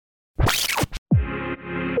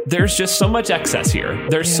there's just so much excess here.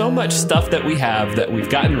 There's so much stuff that we have that we've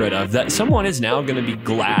gotten rid of that someone is now going to be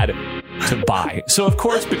glad to buy. So of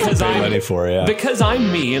course, because I'm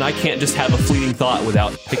me and I can't just have a fleeting thought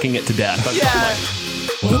without picking it to death.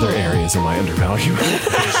 What other areas am I undervaluing?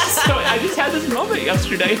 So I just had this moment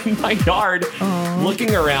yesterday in my yard,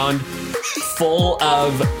 looking around, full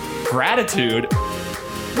of gratitude.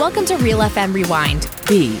 Welcome to Real FM Rewind,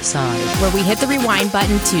 B-side, where we hit the rewind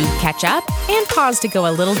button to catch up and pause to go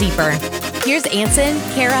a little deeper. Here's Ansen,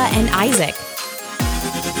 Kara, and Isaac.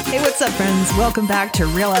 Hey, what's up, friends? Welcome back to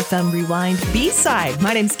Real FM Rewind B-side.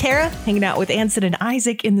 My name's Kara, hanging out with Ansen and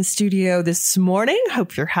Isaac in the studio this morning.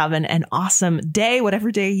 Hope you're having an awesome day,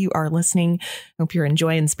 whatever day you are listening. Hope you're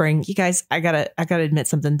enjoying spring. You guys, I gotta admit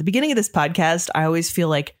something. The beginning of this podcast, I always feel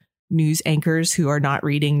like news anchors who are not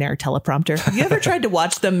reading their teleprompter. Have you ever tried to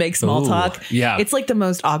watch them make small talk? Yeah. It's like the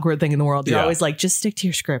most awkward thing in the world. You're always like, just stick to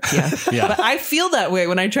your script. Yeah. But I feel that way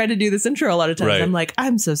when I try to do this intro a lot of times. Right. I'm like,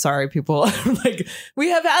 I'm so sorry, people. Like,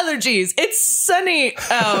 we have allergies. It's sunny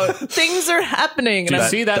out. Things are happening. Did you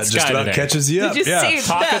see that sky just about today? Catches you up. Did you see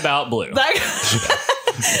Talk that? about blue.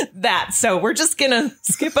 That. So we're just going to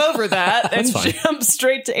skip over that and jump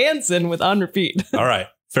straight to Ansen with On Repeat. All right.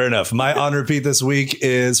 Fair enough. My on repeat this week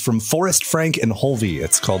is from Forrest Frank and Holvey.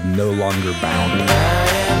 It's called No Longer Bound.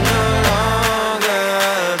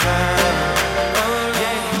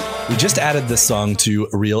 We just added this song to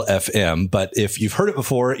Real FM, but if you've heard it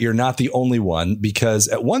before, you're not the only one, because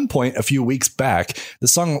at one point a few weeks back, the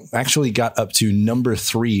song actually got up to number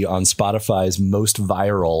 3 on Spotify's most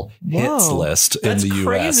viral hits list in the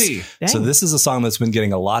US. So this is a song that's been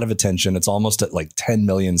getting a lot of attention. It's almost at like 10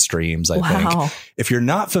 million streams, I think. If you're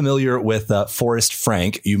not familiar with Forrest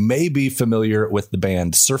Frank, you may be familiar with the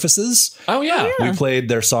band Surfaces. Oh, yeah. We played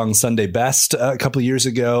their song Sunday Best a couple of years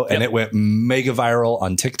ago, and it went mega viral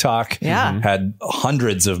on TikTok. Had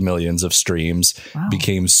hundreds of millions of streams,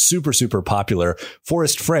 became super, super popular.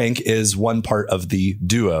 Forrest Frank is one part of the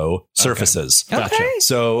duo Surfaces. Gotcha.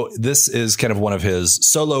 So this is kind of one of his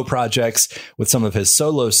solo projects with some of his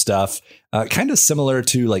solo stuff. Kind of similar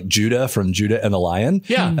to like Judah from Judah and the Lion.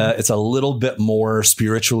 Yeah. It's a little bit more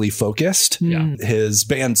spiritually focused. Yeah. His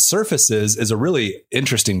band Surfaces is a really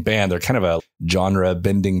interesting band. They're kind of a genre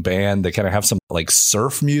bending band. They kind of have some like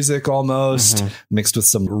surf music almost mixed with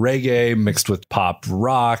some reggae, mixed with pop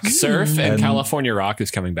rock. Surf and California rock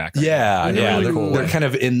is coming back. Right they're kind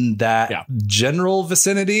of in that general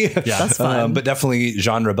vicinity. Yeah, that's fun. But definitely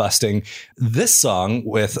genre busting. This song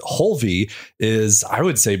with Holvey is, I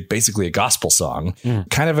would say, basically a gospel song,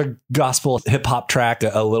 kind of a gospel hip hop track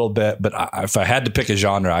a little bit. But if I had to pick a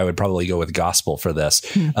genre, I would probably go with gospel for this.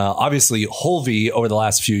 Obviously, Holvey over the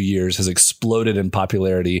last few years has exploded in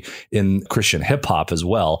popularity in Christian hip hop as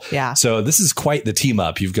well. Yeah. So this is quite the team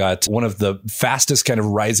up. You've got one of the fastest kind of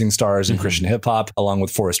rising stars in Christian hip hop, along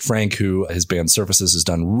with Forrest Frank, who his band Surfaces has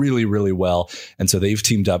done really, really well. And so they've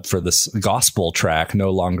teamed up for this gospel track,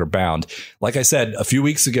 No Longer Bound. Like I said, a few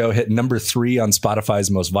weeks ago, hit number 3 on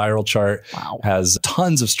Spotify's most viral chart. Has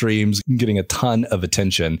tons of streams, getting a ton of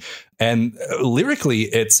attention. And lyrically,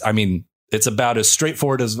 it's about as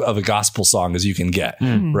straightforward of a gospel song as you can get,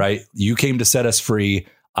 right? You came to set us free.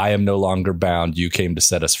 I am no longer bound. You came to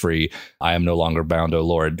set us free. I am no longer bound, O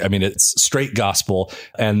Lord. I mean, it's straight gospel.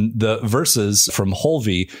 And the verses from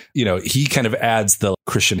Holvey, he kind of adds the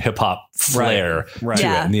Christian hip hop flair to it,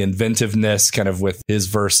 and the inventiveness kind of with his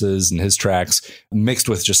verses and his tracks mixed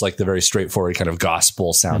with just like the very straightforward kind of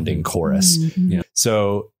gospel sounding chorus.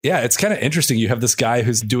 So it's kind of interesting. You have this guy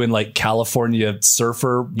who's doing like California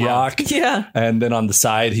surfer rock. And then on the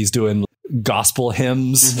side, he's doing gospel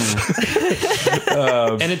hymns.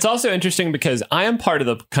 And it's also interesting because I am part of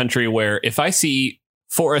the country where if I see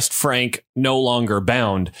Forrest Frank No Longer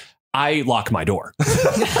Bound, I lock my door.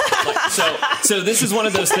 So this is one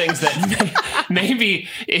of those things that maybe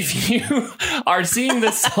if you are seeing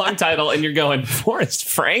this song title and you're going, Forrest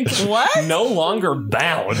Frank, what? No Longer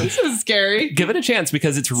Bound. This is scary. Give it a chance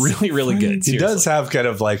because it's really, really good. Seriously. He does have kind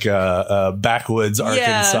of like a backwoods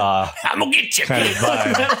Arkansas. I'm gonna get you. Kind of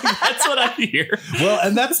vibe. That's what I hear. Well,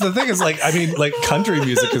 and that's the thing is like country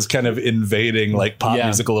music is kind of invading like pop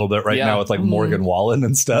music a little bit right now with like Morgan Wallen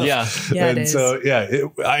and stuff. And so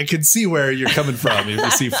I can see where you're coming from. If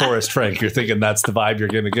you see Forrest Frank, you're thinking that's the vibe you're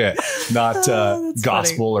going to get, not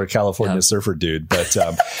gospel or California surfer dude. But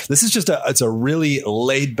this is just it's a really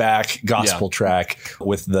laid back gospel track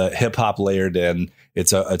with the hip hop layered in.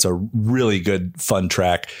 It's a really good, fun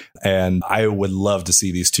track. And I would love to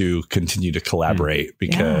see these two continue to collaborate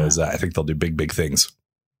because I think they'll do big, big things.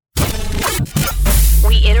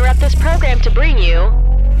 We interrupt this program to bring you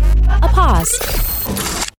a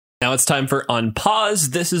pause. Now it's time for Unpause.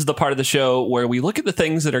 This is the part of the show where we look at the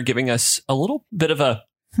things that are giving us a little bit of a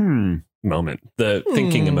moment, the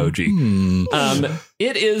thinking emoji.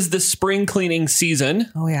 It is the spring cleaning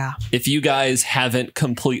season. Oh, yeah. If you guys haven't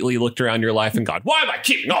completely looked around your life and gone, why am I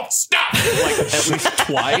keeping all the stuff? Like at least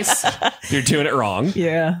twice, you're doing it wrong.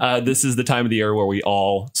 Yeah. This is the time of the year where we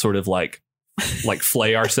all sort of like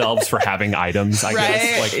flay ourselves for having items, I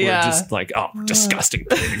guess. Like we're just like, oh, disgusting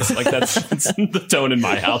pigs. Like that's the tone in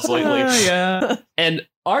my house lately. Yeah. And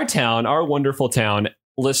our town, our wonderful town,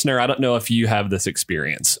 listener, I don't know if you have this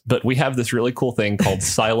experience, but we have this really cool thing called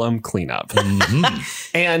Asylum Cleanup.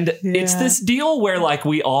 And it's this deal where like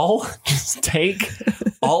we all just take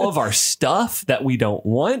all of our stuff that we don't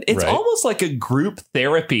want. It's almost like a group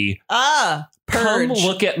therapy. Come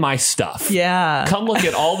look at my stuff. Yeah. Come look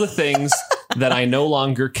at all the things that I no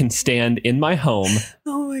longer can stand in my home.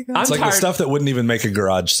 Oh my God. It's like the stuff that wouldn't even make a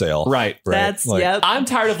garage sale. Right. That's, like, I'm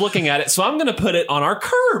tired of looking at it, so I'm going to put it on our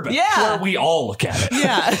curb where we all look at it.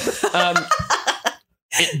 Yeah.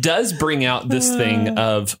 It does bring out this thing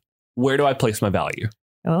of where do I place my value?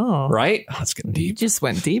 Oh. Right? Oh, it's getting deep. You just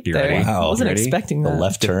went deep You there. ready? I wasn't Ready? expecting that. The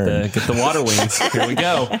left turn. Get the water wings. Here we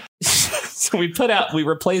go. So we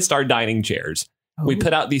replaced our dining chairs. We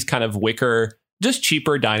put out these kind of wicker, just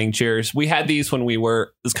cheaper dining chairs. We had these when it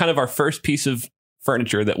was kind of our first piece of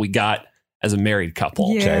furniture that we got as a married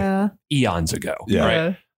couple. Yeah. Eons ago. Yeah.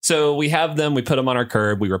 Right. So we have them, we put them on our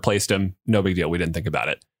curb, we replaced them. No big deal. We didn't think about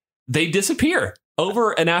it. They disappear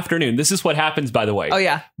over an afternoon. This is what happens, by the way. Oh,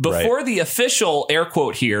 yeah. Before the official air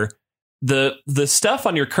quote here, the stuff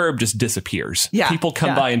on your curb just disappears. Yeah. People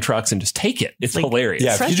come by in trucks and just take it. It's like, hilarious.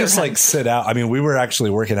 Yeah, if you just like sit out. I mean, we were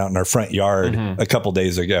actually working out in our front yard a couple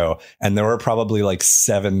days ago, and there were probably like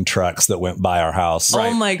 7 trucks that went by our house.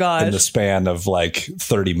 Oh my gosh. In the span of like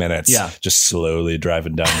 30 minutes. Yeah. Just slowly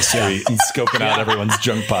driving down the street and scoping out everyone's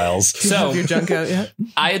junk piles. So your junk out yet?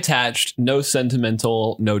 I attached no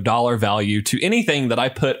sentimental, no dollar value to anything that I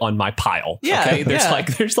put on my pile. Yeah. Okay.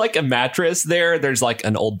 There's like a mattress there. There's like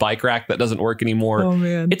an old bike rack that doesn't work anymore. Oh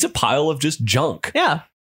man. It's a pile of just junk. Yeah.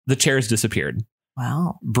 The chairs disappeared.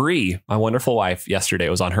 Wow. Bree, my wonderful wife, yesterday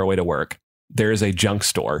was on her way to work. There is a junk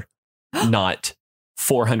store not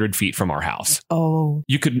 400 feet from our house. Oh.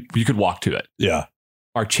 You could walk to it. Yeah.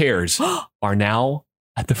 Our chairs are now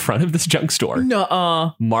at the front of this junk store.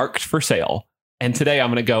 Nuh-uh. Marked for sale. And today I'm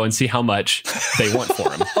going to go and see how much they want for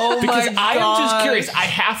them. Because I am just curious. I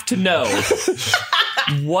have to know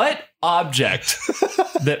what object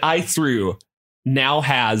that I threw now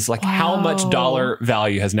has like how much dollar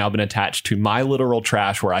value has now been attached to my literal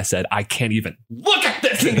trash where I said, I can't even look at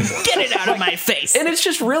this anymore. Get it out of my face. And it's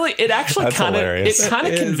just really, it actually kind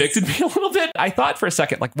of convicted me a little bit. I thought for a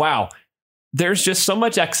second, like, wow, there's just so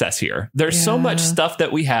much excess here. There's so much stuff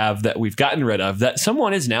that we have that we've gotten rid of that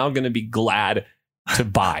someone is now going to be glad to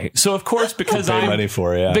buy. So of course, because pay money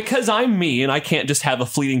for, because I'm me and I can't just have a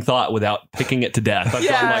fleeting thought without picking it to death. I'm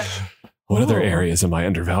like, what other areas am I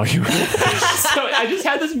undervaluing? So I just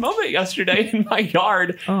had this moment yesterday in my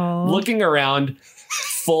yard, looking around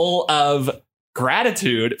full of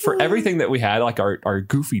gratitude for everything that we had, like our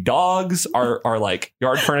goofy dogs, our like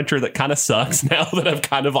yard furniture that kind of sucks now that I've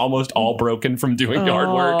kind of almost all broken from doing yard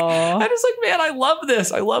work. I'm just like, man, I love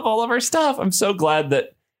this. I love all of our stuff. I'm so glad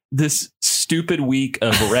that this stupid week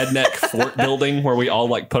of redneck fort building where we all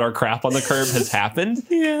like put our crap on the curb has happened.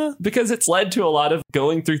 Yeah. Because it's led to a lot of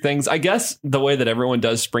going through things, I guess, the way that everyone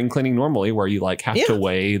does spring cleaning normally, where you like have to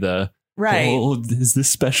weigh the, is this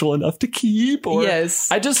special enough to keep? Or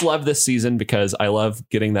I just love this season because I love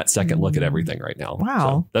getting that second look at everything right now. Wow.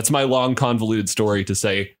 So that's my long convoluted story to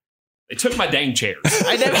say, they took my dang chairs.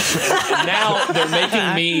 I know. And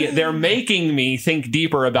now they're making me think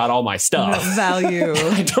deeper about all my stuff. Value.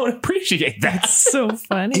 I don't appreciate that. That's so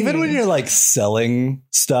funny. Even when you're like selling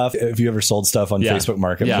stuff, if you ever sold stuff on Facebook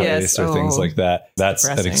Marketplace or things like that, that's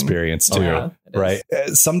an experience too. Right.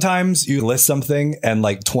 Sometimes you list something and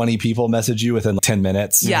like 20 people message you within 10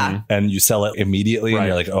 minutes. Yeah. And you sell it immediately and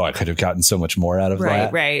you're like, oh, I could have gotten so much more out of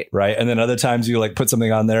that. Right. And then other times you like put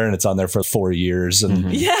something on there and it's on there for 4 years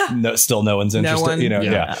and still no one's interested.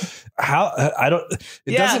 How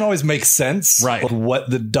it doesn't always make sense. Right. What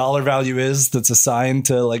the dollar value is that's assigned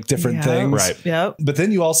to like different things. Right. Yep. But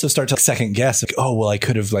then you also start to second guess like, oh, well, I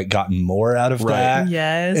could have like gotten more out of that.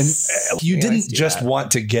 Yes. And you didn't just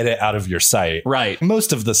want to get it out of your site. Right.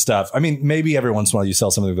 Most of the stuff, I mean, maybe every once in a while you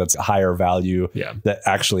sell something that's higher value that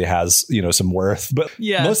actually has, some worth. But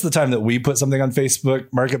most of the time that we put something on Facebook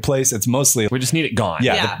Marketplace, it's mostly we just need it gone.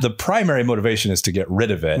 The primary motivation is to get rid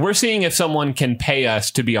of it. We're seeing if someone can pay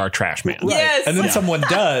us to be our trash trash man. Right. Yes. And then someone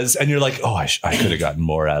does, and you're like, oh, I could have gotten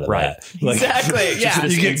more out of that. Like, exactly. Yeah.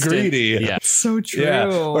 You get greedy. Yeah. So true. Yeah.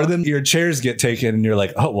 Or then your chairs get taken and you're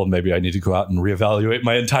like, oh, well, maybe I need to go out and reevaluate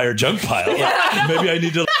my entire junk pile. Like, maybe I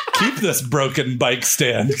need to keep this broken bike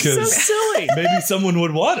stand because silly. Maybe someone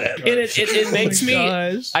would want it. It makes me.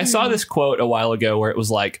 Gosh. I saw this quote a while ago where it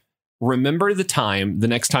was like, remember the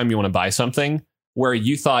next time you want to buy something where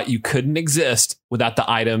you thought you couldn't exist without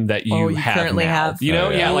the item that you have currently now. have. You know,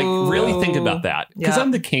 like really think Ooh. about that. Because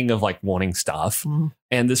I'm the king of like wanting stuff.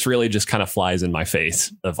 And this really just kind of flies in my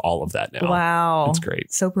face of all of that now. Wow. It's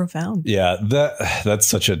great. So profound. Yeah, that's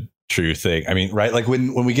such a true thing. I mean, right? Like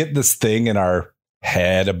when we get this thing in our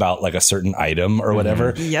head about like a certain item or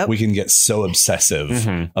whatever, we can get so obsessive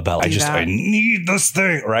about I need this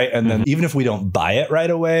thing, right? And then even if we don't buy it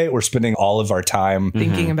right away, we're spending all of our time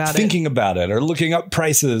thinking about it or looking up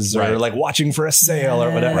prices or like watching for a sale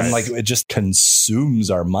or whatever. And like it just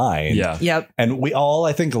consumes our mind. Yeah. Yep. And we all,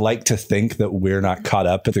 I think, like to think that we're not caught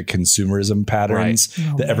up with the consumerism patterns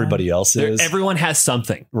that everybody else is. Everyone has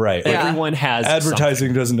something. Right. Yeah. Everyone has advertising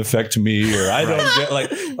something. Doesn't affect me or I don't get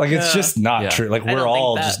like it's just not true. Like we're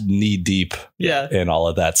all just knee deep in all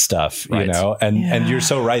of that stuff, you know? And you're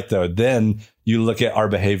so right though. Then you look at our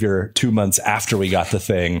behavior 2 months after we got the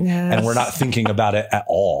thing and we're not thinking about it at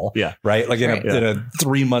all. Yeah. Right. Like in a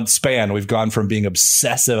 3 month span, we've gone from being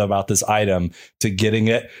obsessive about this item to getting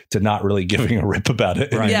it to not really giving a rip about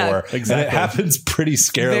it anymore. Yeah, exactly. And it happens pretty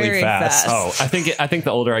scarily Very fast. Oh, I think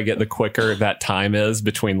the older I get, the quicker that time is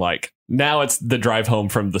between like, now it's the drive home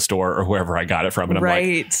from the store or wherever I got it from. And I'm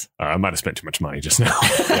like, oh, I might have spent too much money just now.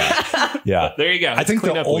 Yeah. There you go. I think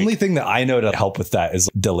the only thing that I know to help with that is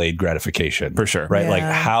delayed gratification. For sure. Right. Like,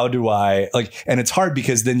 how do I and it's hard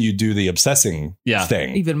because then you do the obsessing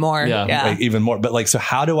thing. Even more. Yeah. Like, even more. But like, so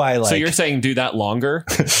how do I So you're saying do that longer?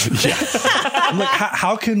 I'm like,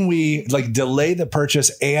 how can we like delay the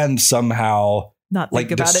purchase and somehow not think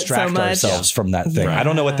like about distract it so much ourselves from that thing? I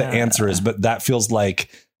don't know what the answer is, but that feels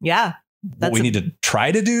like what we need to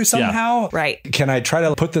try to do somehow. Right. Can I try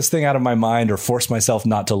to put this thing out of my mind or force myself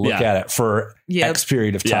not to look at it for X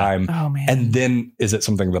period of time? Oh, man. And then is it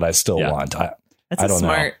something that I still want? I don't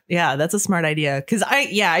know. Yeah, that's a smart idea. Cause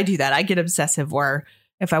I do that. I get obsessive where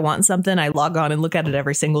if I want something, I log on and look at it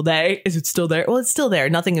every single day. Is it still there? Well, it's still there.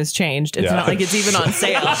 Nothing has changed. It's not like it's even on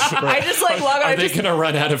sale. I just like log on. Are they going to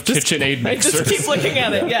run out of KitchenAid mixers? I just keep looking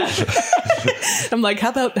at it. Yeah. I'm like,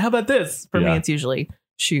 how about this? For me, it's usually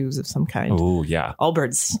shoes of some kind. Oh, yeah.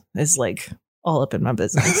 Allbirds is like all up in my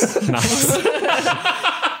business. Nice.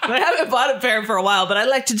 I haven't bought a pair for a while, but I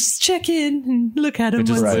like to just check in and look at them.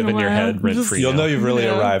 Just live in your head rent free. You'll know you've really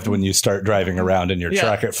arrived when you start driving around in your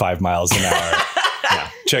truck at 5 miles an hour.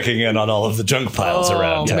 Checking in on all of the junk piles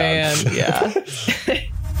around town. Man, yeah.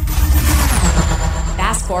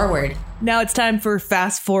 Fast forward. Now it's time for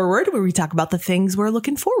Fast Forward, where we talk about the things we're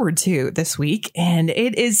looking forward to this week. And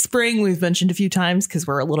it is spring. We've mentioned a few times because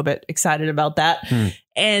we're a little bit excited about that.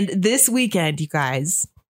 And this weekend, you guys,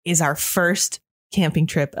 is our first camping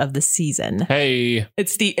trip of the season. Hey.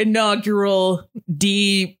 It's the inaugural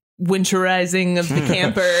winterizing of the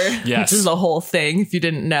camper. Yes. Which is a whole thing. If you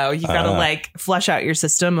didn't know, you gotta like flush out your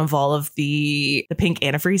system of all of the pink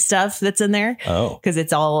antifreeze stuff that's in there. Oh, because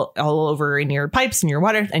it's all over in your pipes and your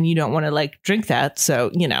water, and you don't want to like drink that.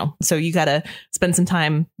 So so you gotta spend some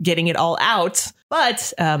time getting it all out.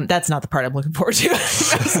 But that's not the part I'm looking forward to.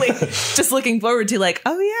 Mostly just looking forward to like,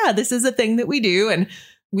 oh yeah, this is a thing that we do, and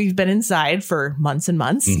we've been inside for months and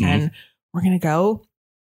months, and we're gonna go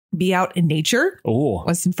be out in nature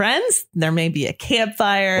with some friends. There may be a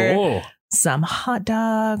campfire, some hot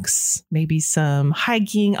dogs, maybe some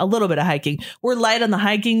hiking, a little bit of hiking. We're light on the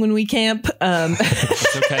hiking when we camp.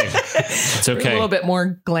 It's okay. It's okay. We're a little bit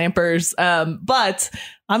more glampers. But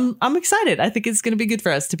I'm excited. I think it's going to be good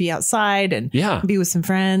for us to be outside and be with some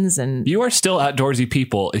friends. And you are still outdoorsy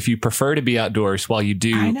people if you prefer to be outdoors while you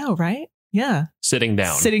do. I know, right? Yeah. Sitting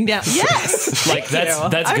down. Yes. Like that's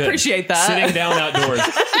good. I appreciate that. Sitting down outdoors.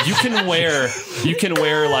 You can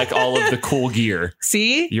wear like all of the cool gear.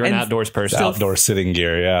 See? You're an outdoors person. Outdoor sitting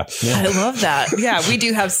gear. Yeah. I love that. Yeah. We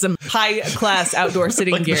do have some high class outdoor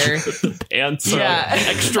sitting gear. The pants are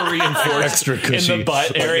extra reinforced. Extra cushy. In the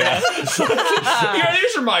butt area.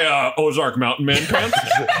 These are my Ozark Mountain Man pants.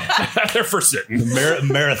 They're for sitting.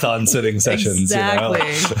 Marathon sitting sessions. Exactly.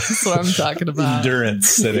 That's what I'm talking about. Endurance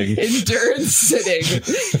sitting.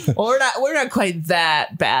 Well, we're not quite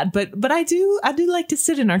that bad, but I do like to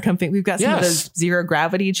sit in our comfy. We've got some of those zero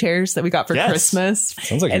gravity chairs that we got for Christmas.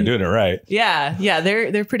 Sounds like you're doing it right. Yeah,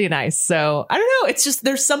 they're pretty nice. So I don't know. It's just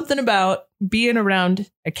there's something about being around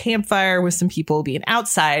a campfire with some people, being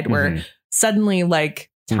outside, where suddenly like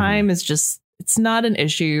Time is just, it's not an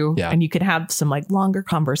issue. Yeah. And you can have some like longer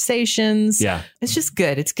conversations. Yeah. It's just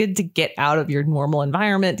good. It's good to get out of your normal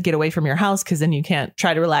environment, to get away from your house, because then you can't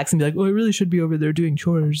try to relax and be like, oh, I really should be over there doing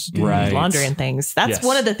chores, doing laundry and things. That's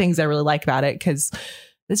one of the things I really like about it, because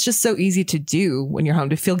it's just so easy to do when you're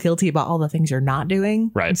home, to feel guilty about all the things you're not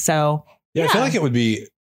doing. Right. So, I feel like it would be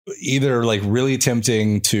either like really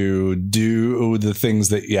tempting to do the things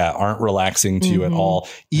that aren't relaxing to you at all,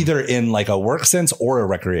 either in like a work sense or a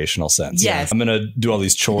recreational sense. Yes. I'm going to do all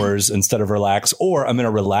these chores instead of relax, or I'm going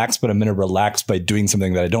to relax, but I'm going to relax by doing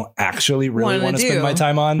something that I don't actually really want to spend my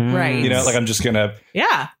time on. Right. You know, like I'm just going to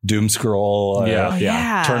doom scroll,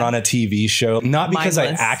 turn on a TV show, not because I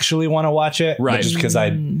actually want to watch it, but just because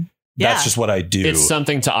that's just what I do. It's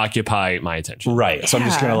something to occupy my attention. Right. So I'm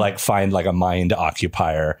just going to like find like a mind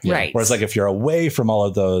occupier. Right. Whereas like if you're away from all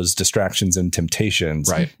of those distractions and temptations,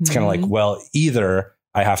 it's kind of like, well, either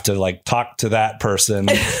I have to like talk to that person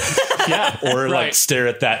or like stare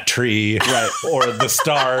at that tree or the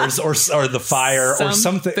stars or the fire or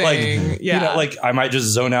something like, you know, like I might just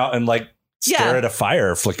zone out and like stare at a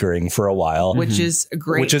fire flickering for a while, which is a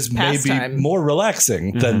great, which is pastime. Maybe more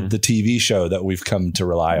relaxing than the TV show that we've come to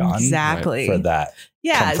rely on for that.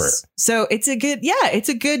 Comfort. So it's a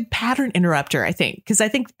good pattern interrupter, I think, because I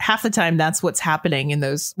think half the time that's what's happening in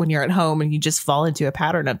those, when you're at home and you just fall into a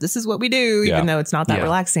pattern of this is what we do, even though it's not that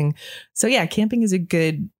relaxing. So camping is a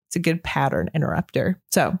good pattern interrupter.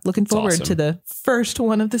 So looking forward to the first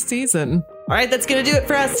one of the season. All right, that's going to do it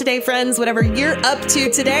for us today, friends. Whatever you're up to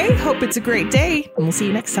today, hope it's a great day, and we'll see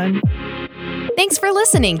you next time. Thanks for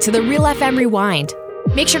listening to the Real FM Rewind.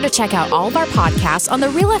 Make sure to check out all of our podcasts on the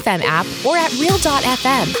Real FM app or at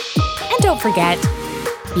real.fm. And don't forget,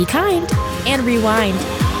 be kind and rewind.